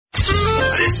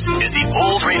This is the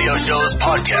Old Radio Show's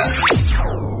podcast.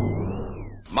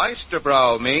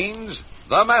 Meisterbrow means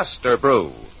the master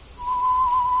brew.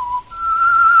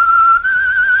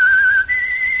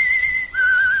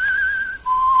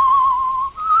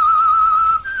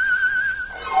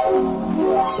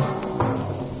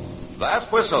 That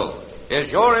whistle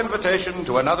is your invitation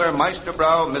to another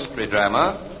Meisterbrow mystery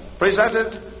drama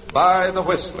presented by The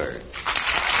Whistler.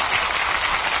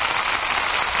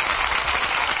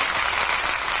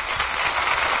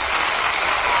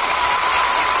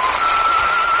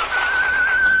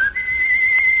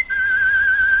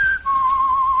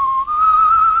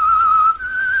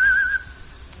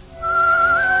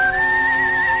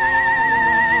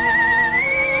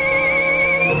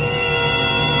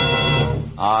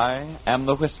 I am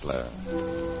the Whistler,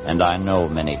 and I know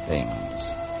many things,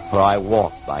 for I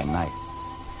walk by night.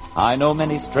 I know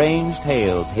many strange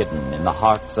tales hidden in the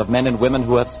hearts of men and women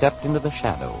who have stepped into the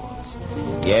shadows.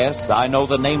 Yes, I know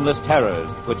the nameless terrors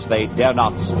which they dare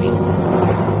not speak.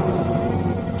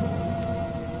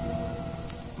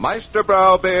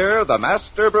 Meisterbrow beer, the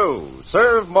master brew,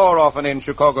 served more often in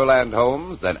Chicagoland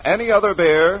homes than any other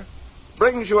beer,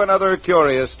 brings you another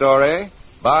curious story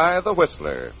by The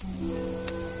Whistler.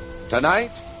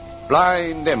 Tonight,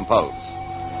 Blind Impulse.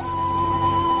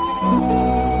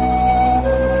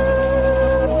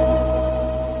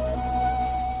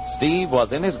 Steve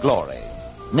was in his glory.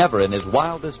 Never in his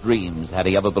wildest dreams had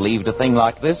he ever believed a thing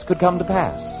like this could come to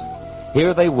pass.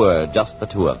 Here they were, just the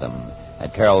two of them,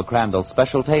 at Carol Crandall's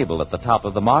special table at the top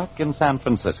of the Mark in San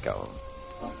Francisco.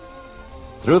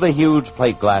 Through the huge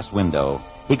plate glass window,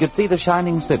 he could see the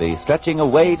shining city stretching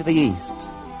away to the east.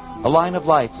 A line of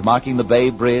lights marking the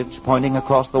Bay Bridge, pointing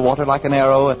across the water like an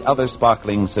arrow at other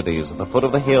sparkling cities at the foot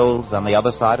of the hills on the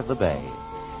other side of the bay.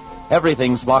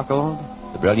 Everything sparkled,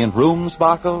 the brilliant room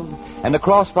sparkled, and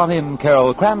across from him,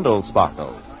 Carol Crandall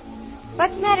sparkled.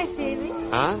 What's the matter, Stevie?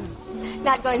 Huh?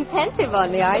 Not going pensive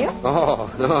on me, are you? Oh,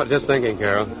 no, just thinking,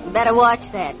 Carol. Better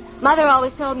watch that. Mother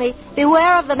always told me,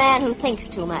 beware of the man who thinks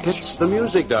too much. It's the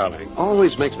music, darling.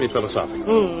 Always makes me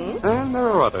philosophical. And there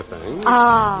are other things.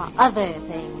 Ah, other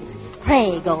things.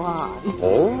 Pray go on.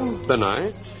 Oh, the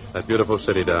night. That beautiful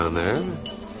city down there.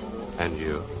 And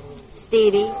you.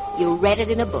 Stevie, you read it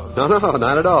in a book. No,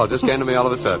 not at all. Just came to me all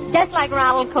of a sudden. Just like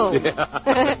Ronald Cole. Yeah.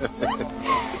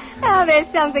 Oh, there's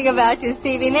something about you,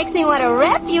 Stevie. Makes me want to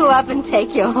wrap you up and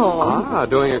take you home. Ah,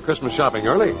 doing your Christmas shopping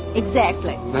early.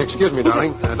 Exactly. Excuse me,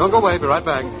 darling. Don't go away. Be right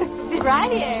back.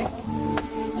 Right here.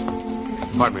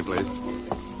 Pardon me, please.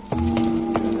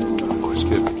 Oh,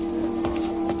 excuse me.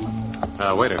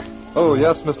 Waiter. Oh,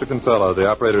 yes, Mr. Kinsella. The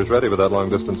operator's ready with that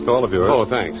long-distance call of yours. Oh,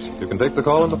 thanks. You can take the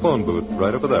call in the phone booth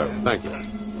right over there. Thank you.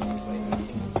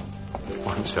 Oh,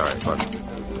 I'm sorry, pardon.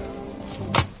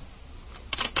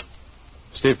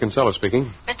 Steve Kinsella speaking.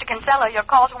 Mr. Kinsella, your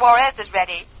call to Juarez is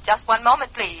ready. Just one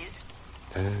moment, please.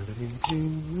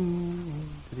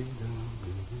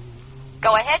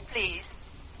 Go ahead, please.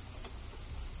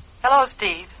 Hello,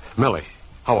 Steve. Millie,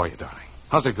 how are you, darling?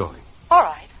 How's it going? All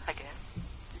right, I guess.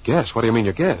 Guess? What do you mean,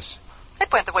 your guess?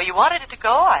 It went the way you wanted it to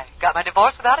go. I got my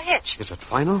divorce without a hitch. Is it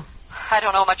final? I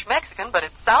don't know much Mexican, but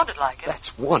it sounded like it.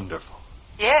 That's wonderful.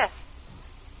 Yes.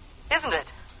 Isn't it?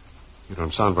 You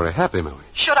don't sound very happy, Millie.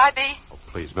 Should I be? Oh,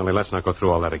 please, Millie, let's not go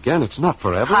through all that again. It's not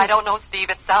forever. I don't know,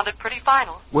 Steve. It sounded pretty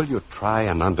final. Will you try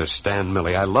and understand,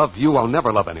 Millie? I love you. I'll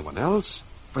never love anyone else.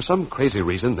 For some crazy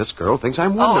reason, this girl thinks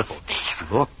I'm wonderful. Oh,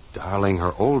 Steve. Look, darling,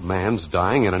 her old man's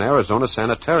dying in an Arizona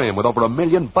sanitarium with over $1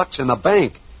 million in the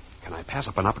bank. Can I pass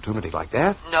up an opportunity like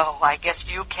that? No, I guess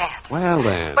you can't. Well,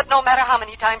 then. But no matter how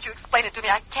many times you explain it to me,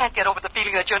 I can't get over the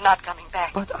feeling that you're not coming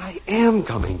back. But I am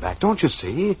coming back, don't you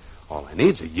see? All I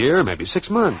need's a year, maybe 6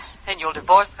 months. And you'll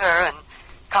divorce her and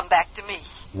come back to me.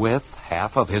 With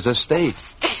half of his estate.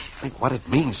 Steve. Think what it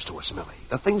means to us, Millie.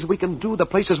 The things we can do, the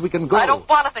places we can go. I don't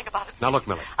want to think about it. Now, look,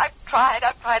 Millie. I've tried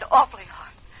awfully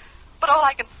hard. But all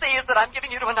I can say is that I'm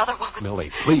giving you to another woman.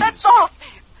 Millie, please. That's all,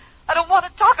 Steve. I don't want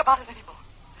to talk about it anymore.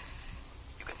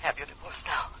 You can have your divorce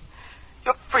now.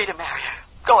 You're free to marry her.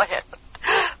 Go ahead.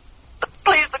 But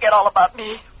please forget all about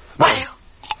me. Will you?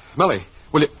 Millie,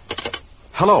 will you...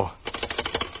 Hello.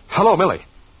 Hello, Millie.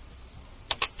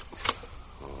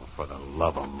 Oh, for the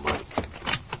love of Mike.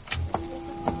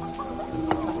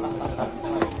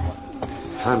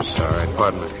 I'm sorry.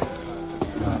 Pardon me.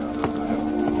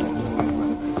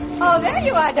 Oh, there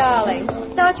you are, darling.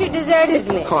 Thought you deserted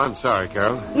me. Oh, I'm sorry,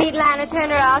 Carol. Meet Lana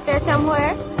Turner out there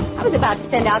somewhere? I was about to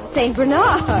send out to St.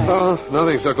 Bernard. Oh,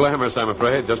 nothing so glamorous, I'm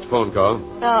afraid. Just a phone call.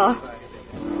 Oh.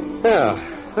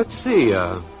 Yeah. Let's see.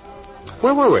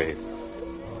 Where were we?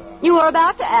 You were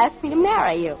about to ask me to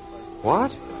marry you.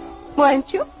 What?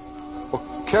 Weren't you?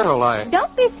 Carol,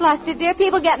 Don't be flustered, dear.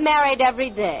 People get married every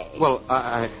day. Well,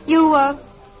 You, were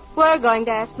going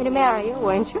to ask me to marry you,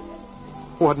 weren't you?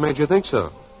 What made you think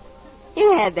so?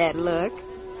 You had that look.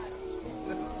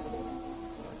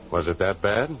 Was it that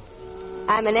bad?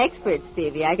 I'm an expert,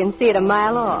 Stevie. I can see it a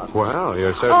mile off. Well,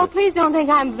 you're Oh, certainly... please don't think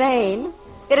I'm vain.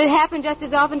 It'd happen just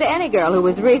as often to any girl who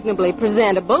was reasonably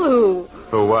presentable, who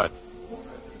Who what?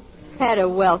 had a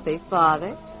wealthy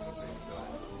father.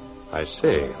 I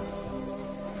see.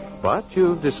 But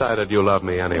you decided you love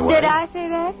me anyway. Did I say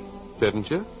that? Didn't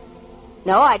you?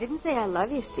 No, I didn't say I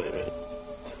love you, Stevie.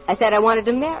 I said I wanted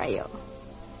to marry you.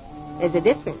 There's a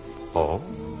difference. Oh?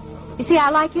 You see,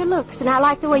 I like your looks, and I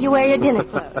like the way you wear your dinner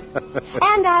clothes.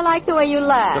 And I like the way you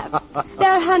laugh.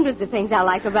 There are hundreds of things I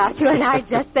like about you, and I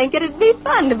just think it'd be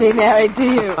fun to be married to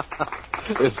you.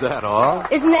 Is that all?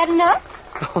 Isn't that enough?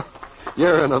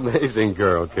 You're an amazing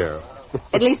girl, Carol.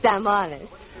 At least I'm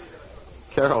honest.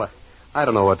 Carol, I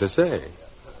don't know what to say.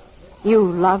 You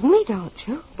love me, don't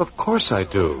you? Of course I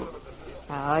do.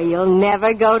 Oh, you'll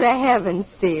never go to heaven,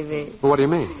 Stevie. What do you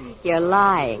mean? You're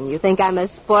lying. You think I'm a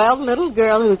spoiled little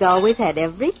girl who's always had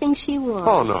everything she wants.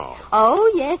 Oh, no.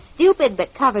 Oh, yes, stupid,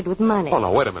 but covered with money. Oh,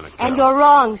 no, wait a minute, Carol. And you're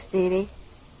wrong, Stevie.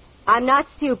 I'm not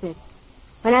stupid.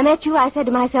 When I met you, I said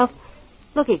to myself,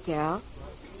 looky, Carol,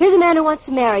 here's a man who wants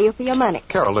to marry you for your money.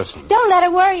 Carol, listen. Don't let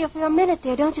it worry you for a minute,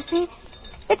 dear, don't you see?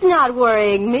 It's not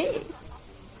worrying me.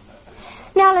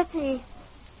 Now, let's see.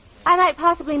 I might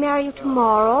possibly marry you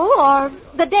tomorrow or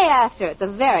the day after at the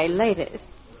very latest.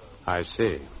 I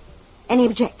see. Any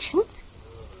objections?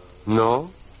 No?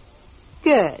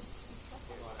 Good.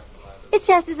 It's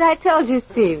just as I told you,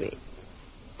 Stevie.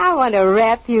 I want to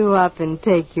wrap you up and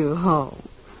take you home.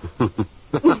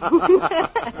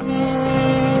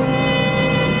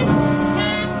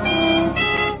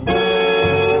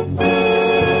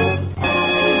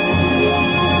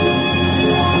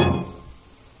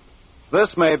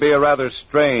 This may be a rather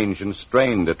strange and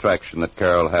strained attraction that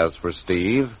Carol has for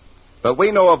Steve, but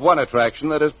we know of one attraction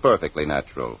that is perfectly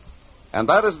natural. And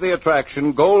that is the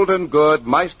attraction Golden Good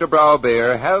Meisterbrau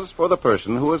beer has for the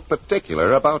person who is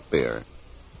particular about beer.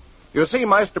 You see,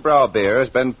 Meisterbrau beer has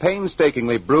been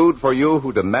painstakingly brewed for you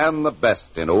who demand the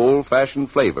best in old-fashioned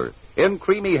flavor, in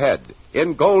creamy head,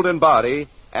 in golden body,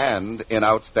 and in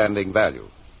outstanding value.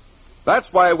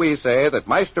 That's why we say that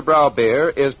Meisterbrau beer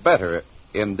is better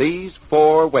in these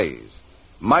 4 ways.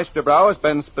 Meisterbrau has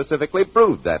been specifically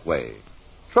brewed that way.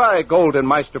 Try Golden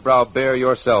Meisterbrau beer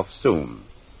yourself soon.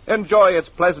 Enjoy its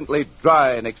pleasantly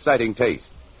dry and exciting taste.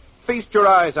 Feast your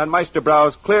eyes on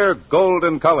Meisterbrau's clear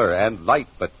golden color and light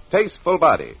but tasteful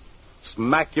body.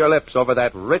 Smack your lips over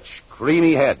that rich,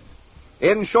 creamy head.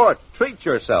 In short, treat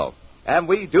yourself. And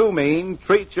we do mean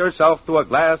treat yourself to a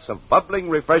glass of bubbling,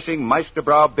 refreshing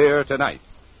Meisterbrau beer tonight.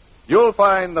 You'll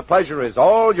find the pleasure is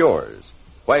all yours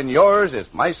when yours is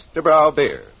Meisterbrau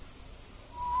beer.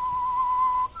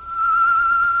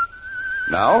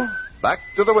 Now, back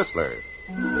to the Whistler.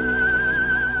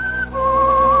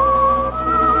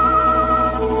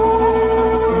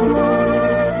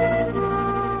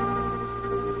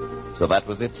 So that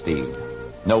was it, Steve.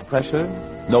 No pressure,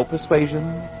 no persuasion.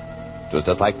 It was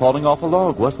just like falling off a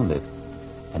log, wasn't it?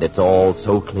 And it's all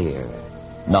so clear.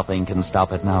 Nothing can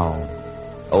stop it now.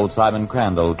 Old Simon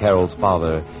Crandall, Carol's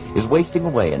father, is wasting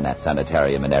away in that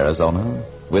sanitarium in Arizona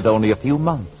with only a few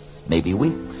months, maybe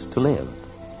weeks, to live.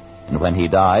 And when he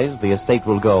dies, the estate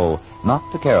will go not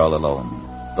to Carol alone,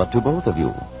 but to both of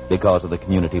you because of the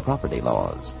community property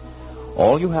laws.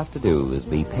 All you have to do is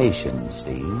be patient,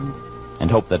 Steve,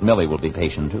 and hope that Millie will be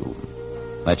patient, too.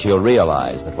 That she'll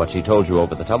realize that what she told you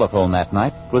over the telephone that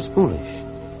night was foolish.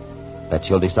 That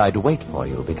she'll decide to wait for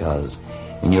you because,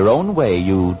 in your own way,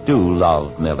 you do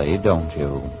love Millie, don't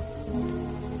you?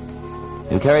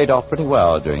 You carried off pretty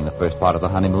well during the first part of the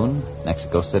honeymoon.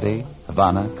 Mexico City,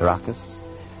 Havana, Caracas.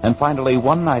 And finally,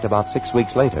 one night about 6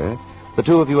 weeks later, the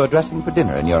two of you are dressing for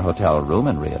dinner in your hotel room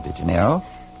in Rio de Janeiro.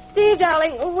 Steve,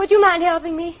 darling, would you mind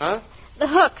helping me? Huh? The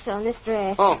hooks on this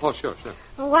dress. Oh, sure.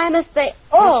 Why must they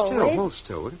Hold always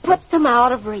still, would you? put them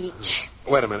out of reach?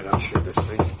 Wait a minute, I'll shoot this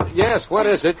thing. Yes, what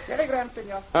is it? Telegram,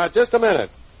 senor. Just a minute.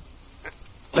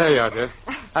 There you are, dear.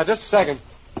 Just a second.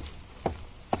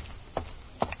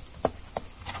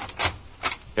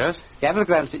 Yes?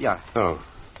 Cablegram, senor. Oh.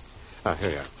 Here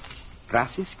you are.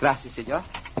 Gracias, senor.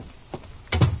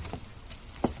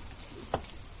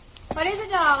 What is it,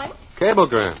 darling?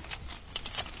 Cablegram.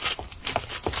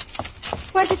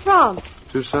 Where's it from?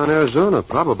 Tucson, Arizona.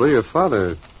 Probably your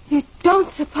father. You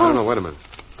don't suppose... I don't know. Wait a minute.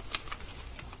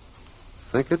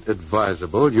 Think it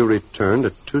advisable you return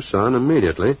to Tucson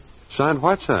immediately. Signed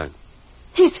Whiteside.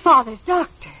 He's father's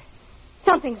doctor.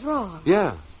 Something's wrong.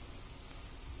 Yeah.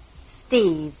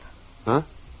 Steve. Huh?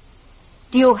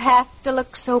 Do you have to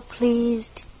look so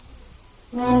pleased?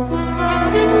 I'm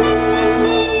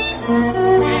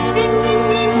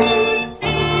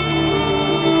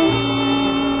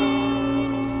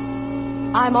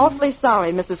awfully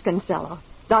sorry, Mrs. Kinsella.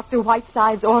 Dr.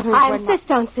 Whiteside's orders I were insist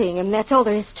on seeing him. That's all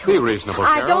there is to it. Be reasonable,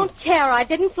 Carol. I don't care. I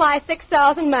didn't fly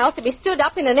 6,000 miles to be stood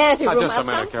up in an anteroom. Just a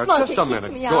minute, Carol. Just a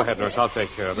minute. Go ahead, nurse. I'll take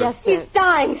care of it. Yes, sir. He's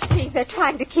dying, Steve. They're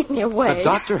trying to keep me away. The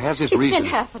doctor has his It's reasons.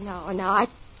 been half an hour now.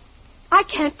 I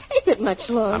can't take it much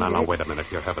longer. No, wait a minute.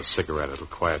 Here, have a cigarette. It'll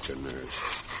quiet your nerves.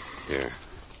 Here.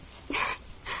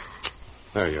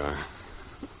 There you are.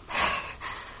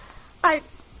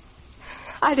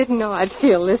 I didn't know I'd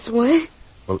feel this way.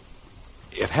 Well,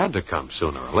 it had to come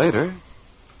sooner or later.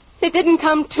 It didn't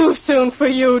come too soon for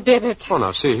you, did it? Oh,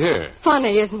 now, see here.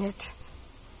 Funny, isn't it?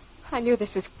 I knew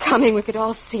this was coming. We could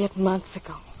all see it months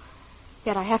ago.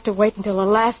 Yet I have to wait until the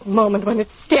last moment when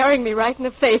it's staring me right in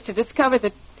the face to discover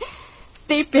that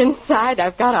deep inside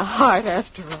I've got a heart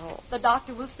after all. The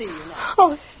doctor will see you now.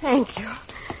 Oh, thank you.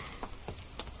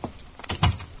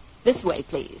 This way,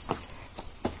 please.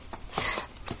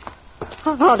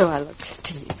 How do I look,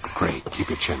 Steve? Great. Keep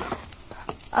your chin up.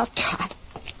 I'll try.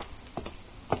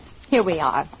 Here we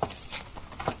are.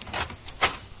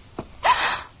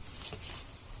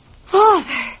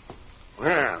 Father.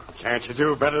 Well, can't you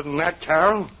do better than that,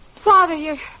 Carol? Father,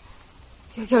 you're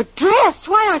dressed.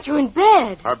 Why aren't you in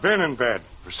bed? I've been in bed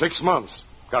for 6 months.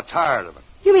 Got tired of it.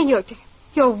 You mean you're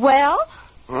well?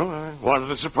 Well, I wanted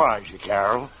to surprise you,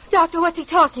 Carol. Doctor, what's he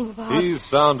talking about? He's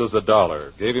sound as a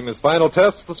dollar. Gave him his final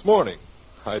tests this morning.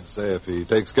 I'd say if he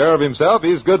takes care of himself,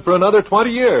 he's good for another 20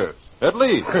 years, at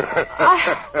least.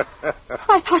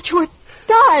 I thought you were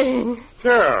dying.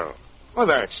 Carol, well,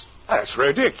 that's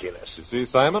ridiculous. You see,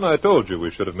 Simon, I told you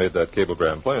we should have made that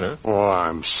cablegram plainer. Oh,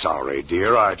 I'm sorry,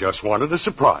 dear. I just wanted to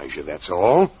surprise you, that's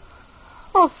all.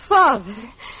 Oh, Father.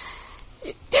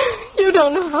 You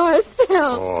don't know how I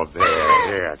felt. Oh,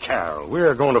 there, Carol.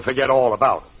 We're going to forget all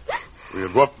about it.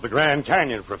 We'll go up to the Grand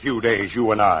Canyon for a few days,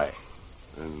 you and I.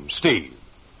 And Steve.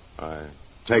 I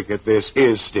take it this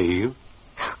is Steve.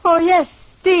 Oh, yes,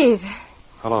 Steve.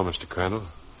 Hello, Mr. Crandall.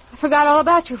 I forgot all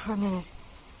about you for a minute.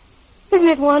 Isn't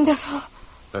it wonderful?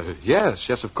 Yes,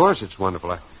 of course it's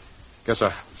wonderful. I guess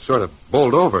I sort of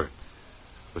bowled over. It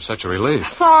was such a relief.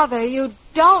 Father, you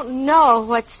don't know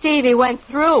what Stevie went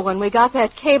through when we got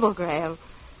that cablegram.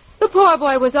 The poor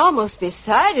boy was almost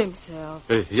beside himself.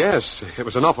 Yes, it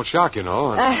was an awful shock, you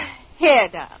know. Here,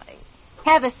 darling.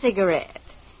 Have a cigarette.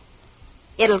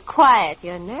 It'll quiet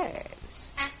your nerves.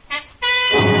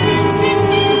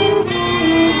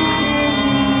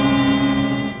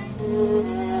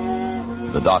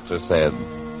 The doctor said,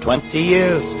 20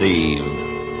 years, Steve.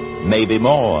 Maybe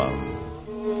more.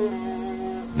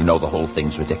 You know the whole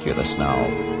thing's ridiculous now.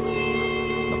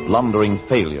 A blundering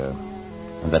failure.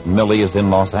 And that Millie is in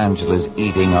Los Angeles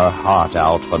eating her heart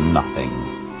out for nothing.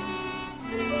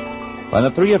 When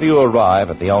the three of you arrive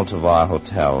at the Altavar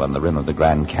Hotel on the rim of the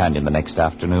Grand Canyon the next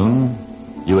afternoon,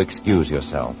 you excuse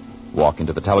yourself, walk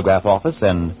into the telegraph office,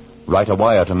 and write a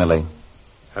wire to Millie.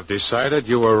 I've decided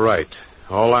you were right.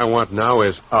 All I want now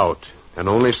is out, and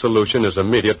only solution is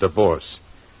immediate divorce.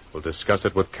 We'll discuss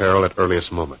it with Carol at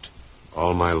earliest moment.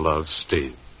 All my love,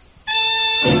 Steve.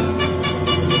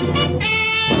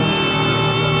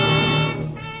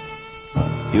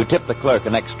 You tip the clerk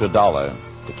an extra $1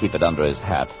 to keep it under his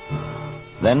hat.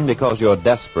 Then, because you're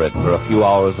desperate for a few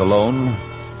hours alone,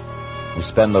 you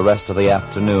spend the rest of the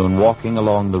afternoon walking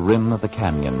along the rim of the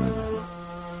canyon,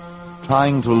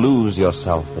 trying to lose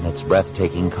yourself in its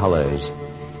breathtaking colors,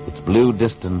 its blue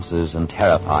distances and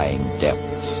terrifying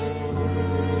depths.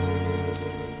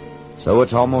 So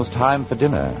it's almost time for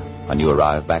dinner when you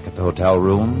arrive back at the hotel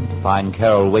room to find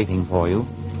Carol waiting for you.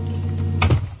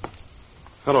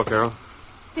 Hello, Carol.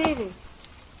 Stevie,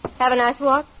 have a nice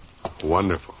walk?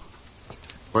 Wonderful.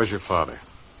 Where's your father?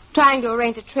 Trying to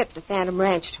arrange a trip to Phantom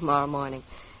Ranch tomorrow morning.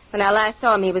 When I last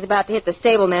saw him, he was about to hit the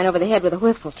stableman over the head with a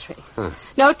whiffle tree. Huh.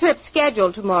 No trip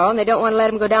scheduled tomorrow, and they don't want to let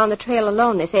him go down the trail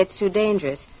alone. They say it's too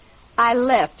dangerous. I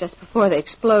left just before the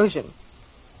explosion.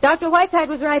 Dr. Whiteside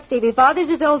was right, Stevie. Father's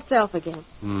his old self again.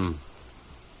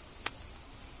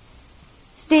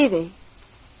 Stevie.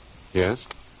 Yes?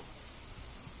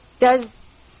 Does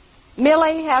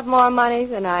Millie have more money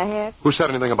than I have? Who said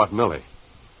anything about Millie?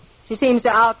 She seems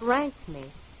to outrank me.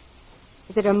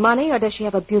 Is it her money, or does she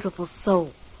have a beautiful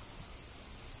soul?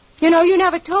 You know, you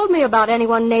never told me about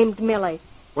anyone named Millie.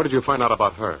 What did you find out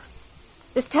about her?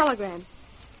 This telegram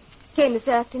came this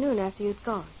afternoon after you'd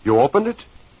gone. You opened it?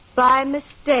 By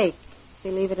mistake,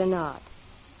 believe it or not.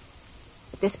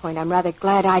 at this point, I'm rather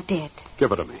glad I did.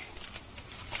 Give it to me.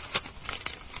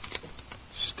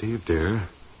 Steve, dear,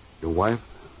 your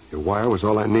wire was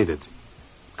all I needed.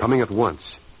 Coming at once.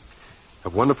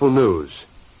 Have wonderful news.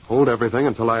 Hold everything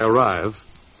until I arrive.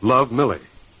 Love, Millie.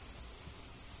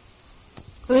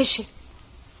 Who is she?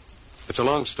 It's a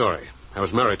long story. I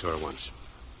was married to her once.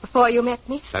 Before you met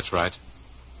me? That's right.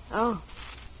 Oh.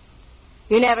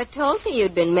 You never told me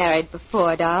you'd been married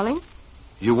before, darling.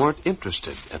 You weren't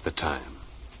interested at the time.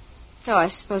 No, I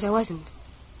suppose I wasn't.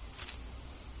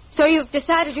 So you've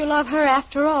decided you love her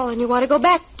after all, and you want to go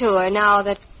back to her now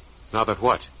that... Now that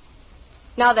what?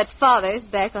 Now that Father's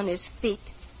back on his feet.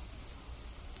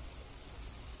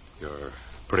 You're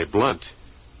pretty blunt.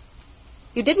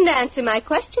 You didn't answer my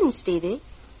question, Stevie.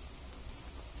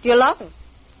 Do you love her?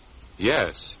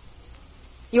 Yes.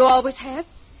 You always have?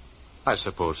 I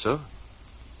suppose so.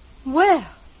 Well,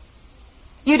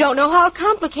 you don't know how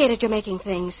complicated you're making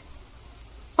things.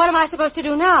 What am I supposed to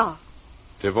do now?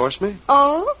 Divorce me?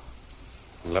 Oh?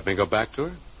 And let me go back to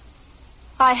her?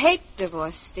 I hate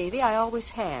divorce, Stevie. I always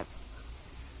have.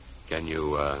 Can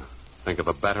you, think of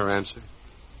a better answer?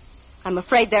 I'm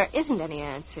afraid there isn't any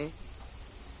answer.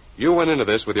 You went into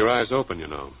this with your eyes open, you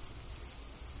know.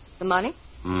 The money?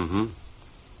 Mm-hmm.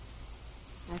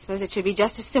 I suppose it should be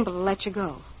just as simple to let you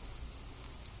go.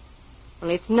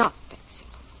 Only it's not that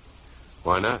simple.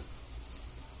 Why not?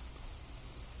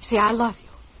 See, I love you.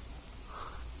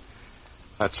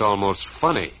 That's almost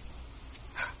funny.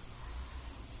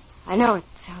 I know it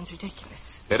sounds ridiculous.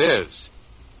 It is.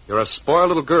 You're a spoiled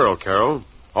little girl, Carol.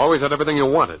 Always had everything you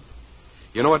wanted.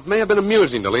 You know, it may have been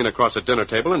amusing to lean across a dinner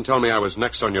table and tell me I was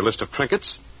next on your list of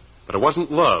trinkets, but it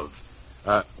wasn't love.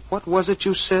 What was it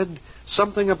you said?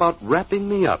 Something about wrapping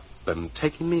me up and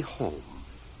taking me home.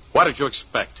 What did you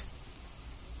expect?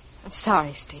 I'm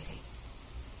sorry, Stevie.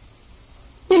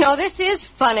 You know, this is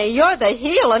funny. You're the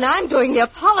heel, and I'm doing the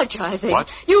apologizing. What?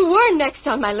 You were next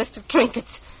on my list of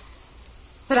trinkets.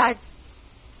 But I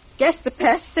guess the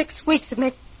past 6 weeks have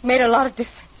made a lot of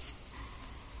difference.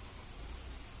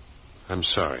 I'm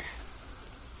sorry.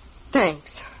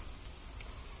 Thanks.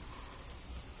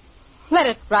 Let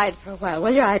it ride for a while,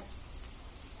 will you? I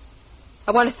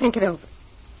want to think it over.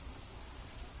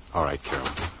 All right, Carol.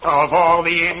 Of all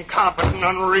the incompetent,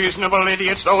 unreasonable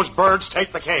idiots, those birds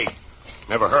take the cake.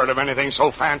 Never heard of anything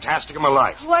so fantastic in my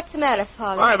life. What's the matter,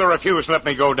 Father? Either refuse to let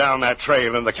me go down that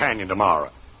trail in the canyon tomorrow.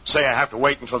 Say I have to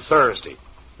wait until Thursday.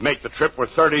 Make the trip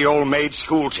with 30 old maid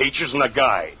school teachers and a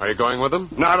guide. Are you going with them?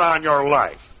 Not on your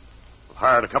life. I've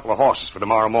hired a couple of horses for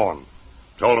tomorrow morning.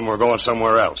 Told them we're going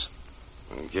somewhere else.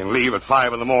 We can leave at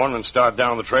 5 in the morning and start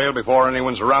down the trail before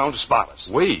anyone's around to spot us.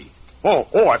 We?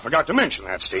 Oh, I forgot to mention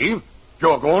that, Steve.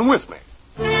 You're going with me.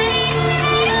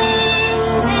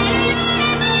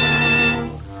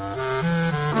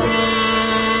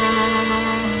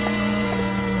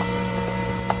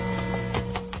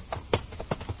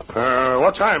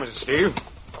 What time is it, Steve?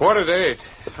 7:45.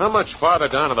 How much farther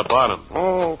down to the bottom?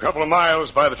 Oh, a couple of miles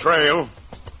by the trail.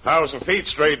 1,000 feet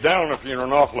straight down if you're in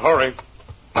an awful hurry.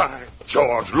 By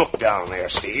George, look down there,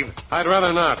 Steve. I'd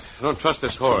rather not. I don't trust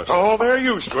this horse. Oh, they're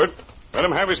used to it. Let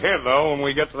him have his head, though, when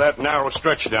we get to that narrow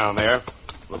stretch down there.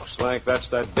 Looks like that's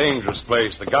that dangerous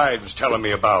place the guide was telling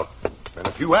me about. Been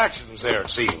a few accidents there, it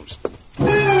seems.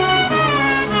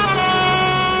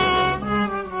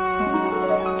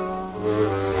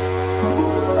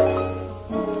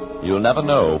 You'll never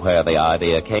know where the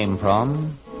idea came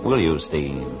from, will you,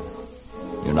 Steve?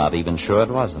 You're not even sure it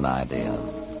was an idea.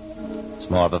 It's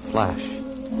more of a flash,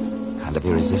 kind of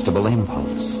irresistible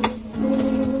impulse.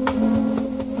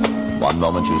 One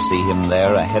moment you see him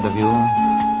there ahead of you,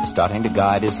 starting to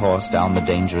guide his horse down the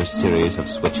dangerous series of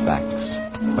switchbacks,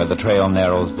 where the trail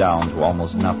narrows down to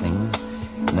almost nothing,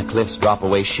 and the cliffs drop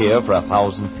away sheer for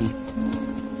 1,000 feet.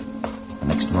 The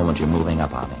next moment you're moving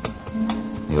up on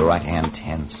him, your right hand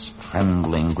tense,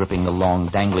 trembling, gripping the long,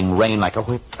 dangling rein like a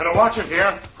whip. Better watch it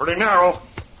here. Pretty narrow.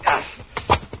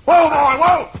 Whoa, boy,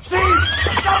 whoa! Steve!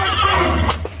 Stop it,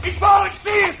 Steve! He's falling,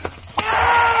 Steve!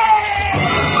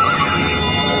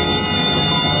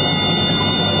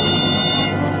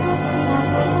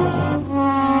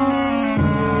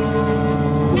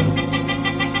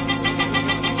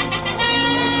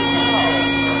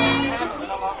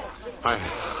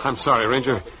 I'm sorry,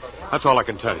 Ranger. That's all I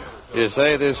can tell you. You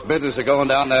say this business of going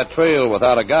down that trail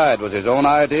without a guide was his own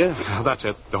idea? That's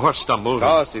it. The horse stumbled. Of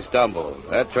course he stumbled.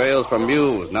 That trail's for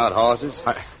mules, not horses.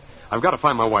 I've got to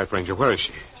find my wife, Ranger. Where is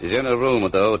she? She's in a room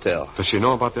at the hotel. Does she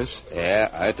know about this? Yeah,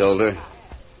 I told her.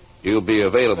 You'll be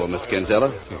available, Miss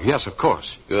Kinsella? Yes, of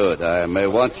course. Good. I may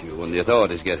want you when the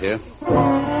authorities get here.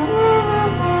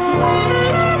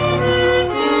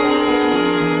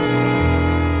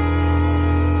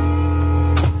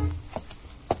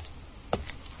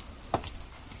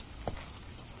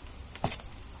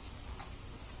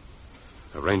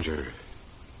 stranger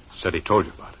said he told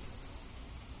you about it.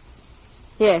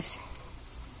 Yes.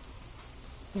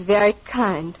 He was very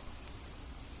kind.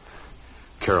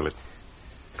 Carol,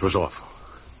 it was awful.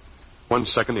 1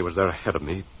 second he was there ahead of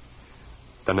me.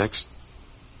 The next...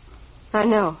 I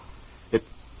know. It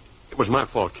was my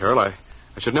fault, Carol. I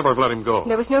should never have let him go.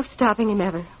 There was no stopping him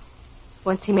ever.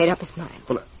 Once he made up his mind.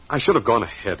 Well, I should have gone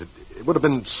ahead. It would have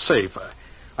been safe.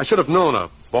 I should have known a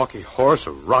balky horse,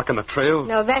 a rock in the trail.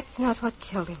 No, that's not what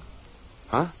killed him.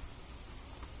 Huh?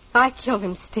 I killed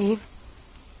him, Steve.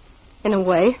 In a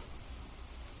way.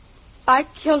 I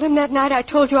killed him that night I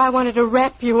told you I wanted to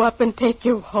wrap you up and take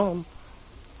you home.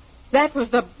 That was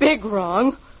the big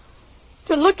wrong.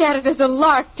 To look at it as a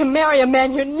lark, to marry a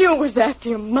man you knew was after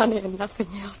your money and nothing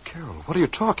else. Carol, what are you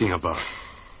talking about?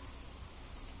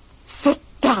 Sit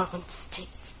down, Steve.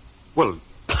 Well...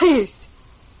 Please.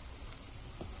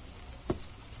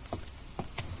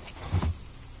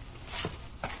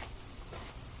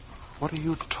 What are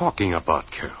you talking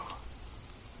about, Carol?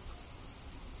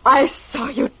 I saw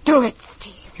you do it,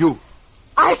 Steve. You...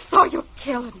 I saw you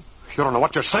kill him. You don't know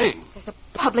what you're saying. There's a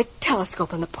public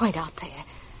telescope on the point out there.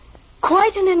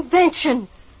 Quite an invention.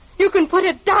 You can put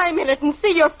a dime in it and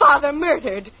see your father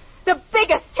murdered. The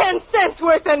biggest 10 cents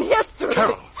worth in history.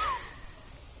 Carol.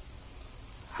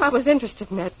 I was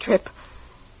interested in that trip.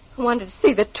 I wanted to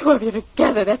see the two of you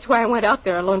together. That's why I went out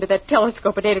there alone to that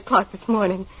telescope at 8 o'clock this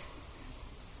morning.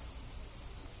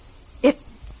 It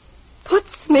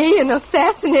puts me in a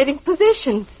fascinating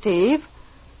position, Steve.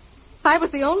 I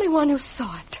was the only one who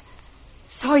saw it.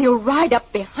 Saw you ride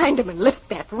up behind him and lift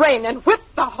that rein and whip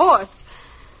the horse.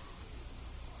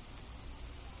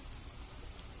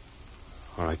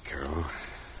 All right, Carol.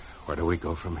 Where do we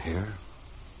go from here?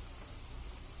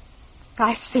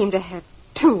 I seem to have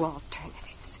two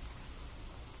alternatives.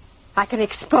 I can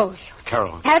expose you.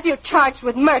 Carol. Have you charged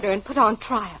with murder and put on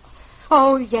trial.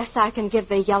 Oh, yes, I can give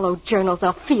the yellow journals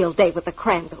a field day with the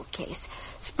Crandall case.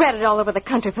 Spread it all over the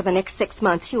country for the next 6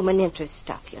 months. Human interest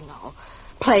stuff, you know.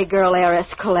 Playgirl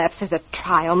heiress collapses at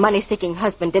trial. Money-seeking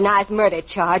husband denies murder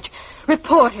charge.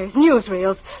 Reporters,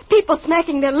 newsreels, people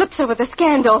smacking their lips over the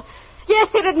scandal. Yes,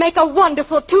 it'd make a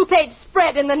wonderful 2-page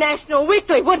spread in the National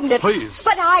Weekly, wouldn't it? Please.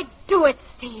 But I'd do it,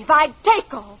 Steve. I'd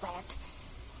take all that.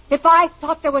 If I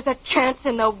thought there was a chance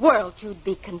in the world you'd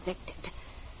be convicted,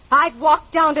 I'd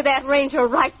walk down to that ranger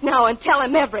right now and tell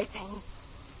him everything.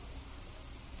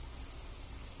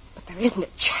 But there isn't a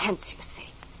chance, you see.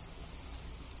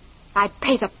 I'd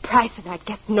pay the price and I'd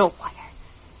get nowhere.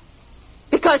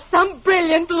 Because some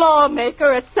brilliant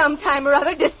lawmaker at some time or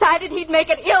other decided he'd make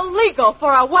it illegal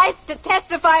for a wife to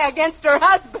testify against her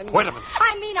husband. Wait a minute.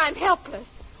 I mean, I'm helpless.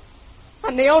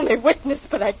 I'm the only witness,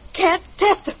 but I can't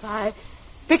testify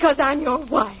because I'm your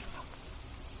wife.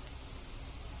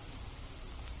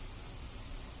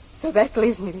 So that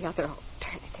leaves me the other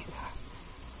alternative.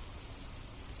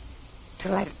 To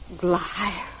let it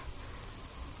lie.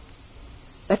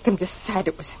 Let them decide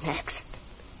it was an accident.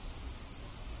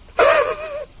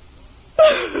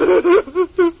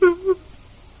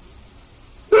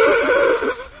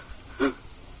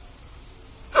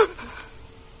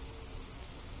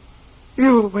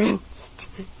 You win,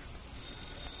 Steve.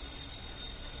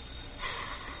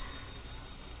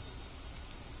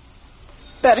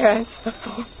 Better answer the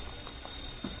phone.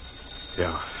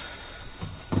 Yeah.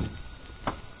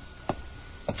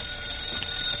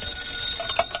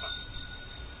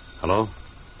 Hello?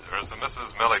 There's the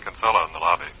Mrs. Millie Kinsella in the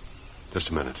lobby. Just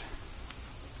a minute.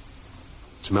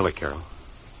 It's Millie, Carol.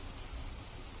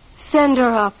 Send her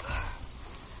up.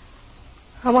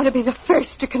 I want to be the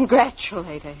first to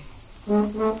congratulate her.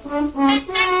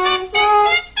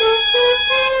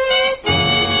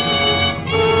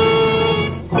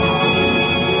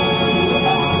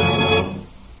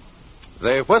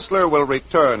 The Whistler will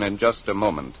return in just a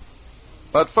moment.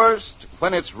 But first,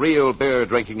 when it's real beer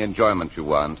drinking enjoyment you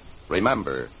want,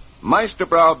 remember,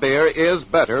 Meisterbrau beer is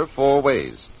better 4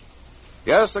 ways.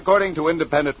 Yes, according to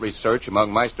independent research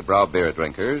among Meisterbrau beer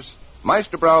drinkers,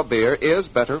 Meisterbrau beer is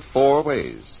better 4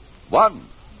 ways. 1,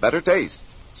 better taste.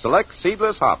 Select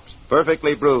seedless hops,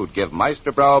 perfectly brewed, give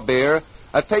Meisterbrau beer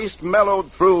a taste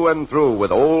mellowed through and through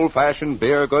with old-fashioned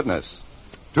beer goodness.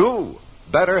 2,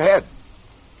 better head.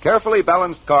 Carefully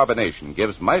balanced carbonation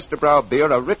gives Meisterbrau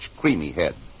beer a rich, creamy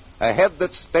head. A head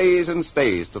that stays and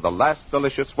stays to the last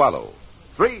delicious swallow.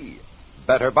 3,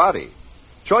 better body.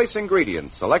 Choice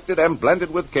ingredients selected and blended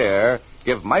with care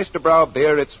give Meisterbrau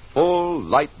beer its full,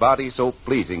 light body so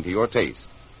pleasing to your taste.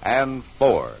 And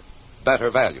 4,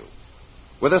 better value.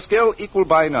 With a skill equaled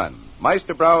by none,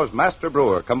 Meisterbrau's master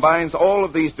brewer combines all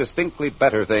of these distinctly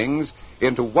better things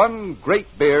into one great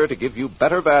beer to give you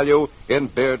better value in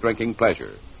beer drinking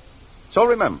pleasure. So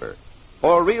remember,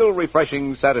 for real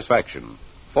refreshing satisfaction,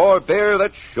 for beer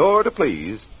that's sure to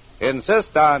please,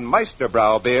 insist on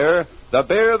Meisterbrau beer, the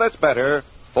beer that's better,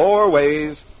 4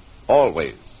 ways,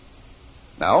 always.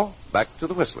 Now, back to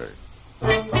the Whistler.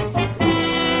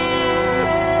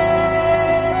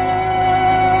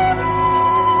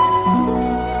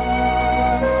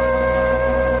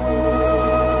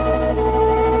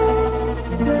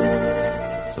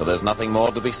 So there's nothing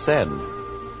more to be said,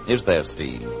 is there,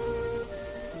 Steve?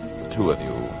 The two of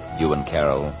you and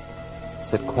Carol,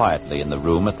 sit quietly in the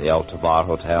room at the Altavar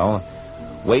Hotel,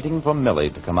 waiting for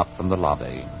Millie to come up from the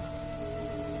lobby.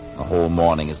 The whole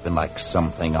morning has been like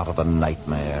something out of a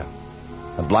nightmare.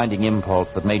 A blinding impulse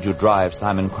that made you drive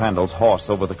Simon Crandall's horse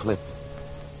over the cliff.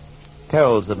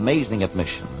 Carol's amazing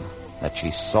admission that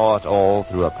she saw it all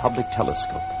through a public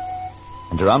telescope,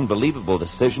 and her unbelievable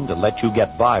decision to let you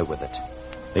get by with it,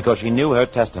 because she knew her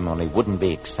testimony wouldn't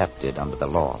be accepted under the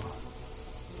law.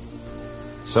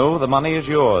 So the money is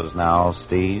yours now,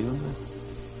 Steve.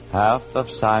 Half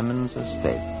of Simon's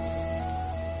estate.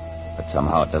 But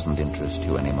somehow it doesn't interest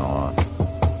you anymore.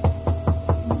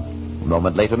 A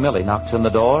moment later, Millie knocks on the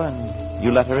door, and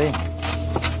you let her in.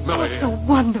 Millie. Oh, so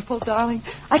wonderful, darling.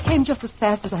 I came just as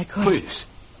fast as I could. Please.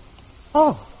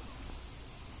 Oh.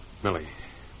 Millie,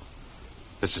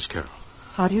 this is Carol.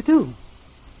 How do you do?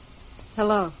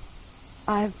 Hello.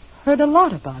 I've heard a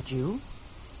lot about you.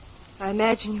 I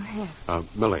imagine you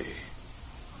have. Millie,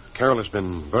 Carol has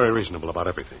been very reasonable about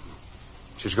everything.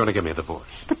 She's going to give me a divorce.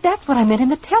 But that's what I meant in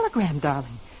the telegram,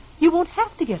 darling. You won't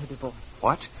have to get a divorce.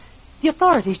 What? The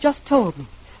authorities just told me.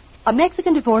 A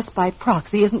Mexican divorce by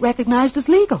proxy isn't recognized as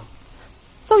legal.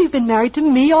 So you've been married to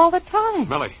me all the time.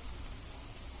 Millie.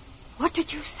 What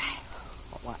did you say?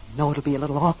 Oh, I know it'll be a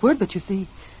little awkward, but you see,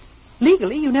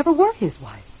 legally you never were his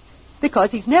wife.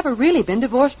 Because he's never really been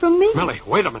divorced from me. Millie,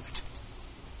 wait a minute.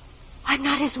 I'm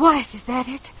not his wife, is that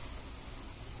it?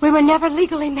 We were never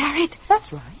legally married?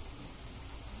 That's right.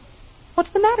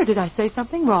 What's the matter? Did I say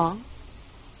something wrong?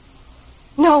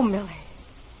 No, Millie.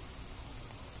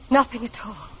 Nothing at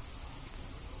all.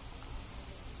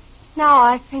 Now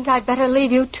I think I'd better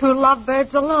leave you two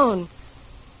lovebirds alone.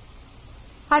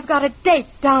 I've got a date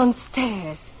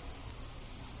downstairs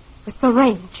with the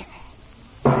ranger.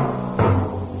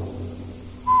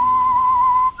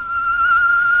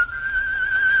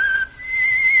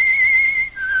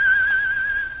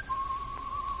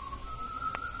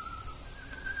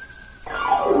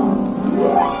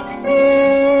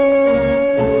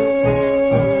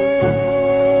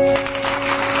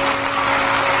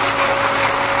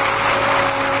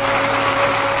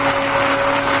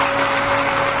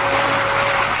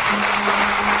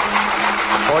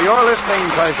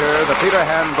 Pleasure, the Peter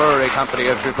Hand Brewery Company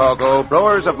of Chicago,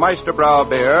 brewers of Meisterbrau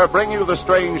beer, bring you the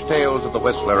strange tales of the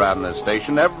Whistler on this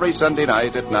station every Sunday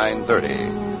night at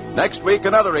 9:30. Next week,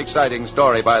 another exciting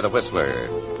story by the Whistler.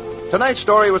 Tonight's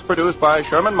story was produced by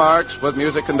Sherman Marks with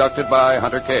music conducted by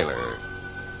Hunter Kaler.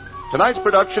 Tonight's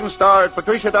production starred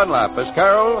Patricia Dunlap as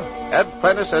Carol, Ed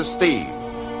Prentice as Steve.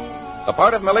 The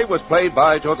part of Millie was played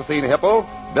by Josephine Hipple.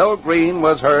 Bill Green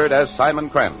was heard as Simon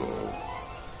Crandall.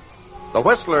 The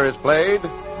Whistler is played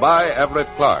by Everett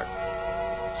Clark.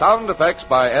 Sound effects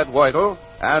by Ed Whitel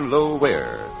and Lou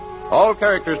Weir. All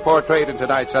characters portrayed in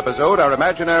tonight's episode are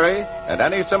imaginary, and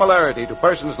any similarity to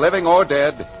persons living or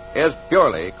dead is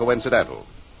purely coincidental.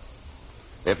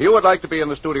 If you would like to be in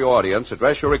the studio audience,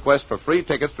 address your request for free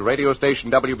tickets to radio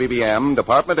station WBBM,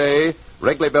 Department A,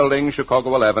 Wrigley Building,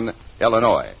 Chicago 11,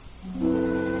 Illinois.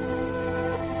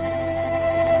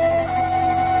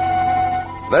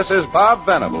 This is Bob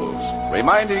Venables,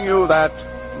 reminding you that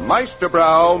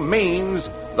Meisterbrau means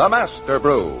the master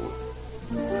brew.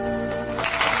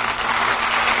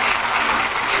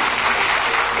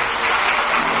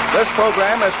 This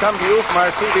program has come to you from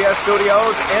our CBS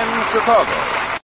studios in Chicago.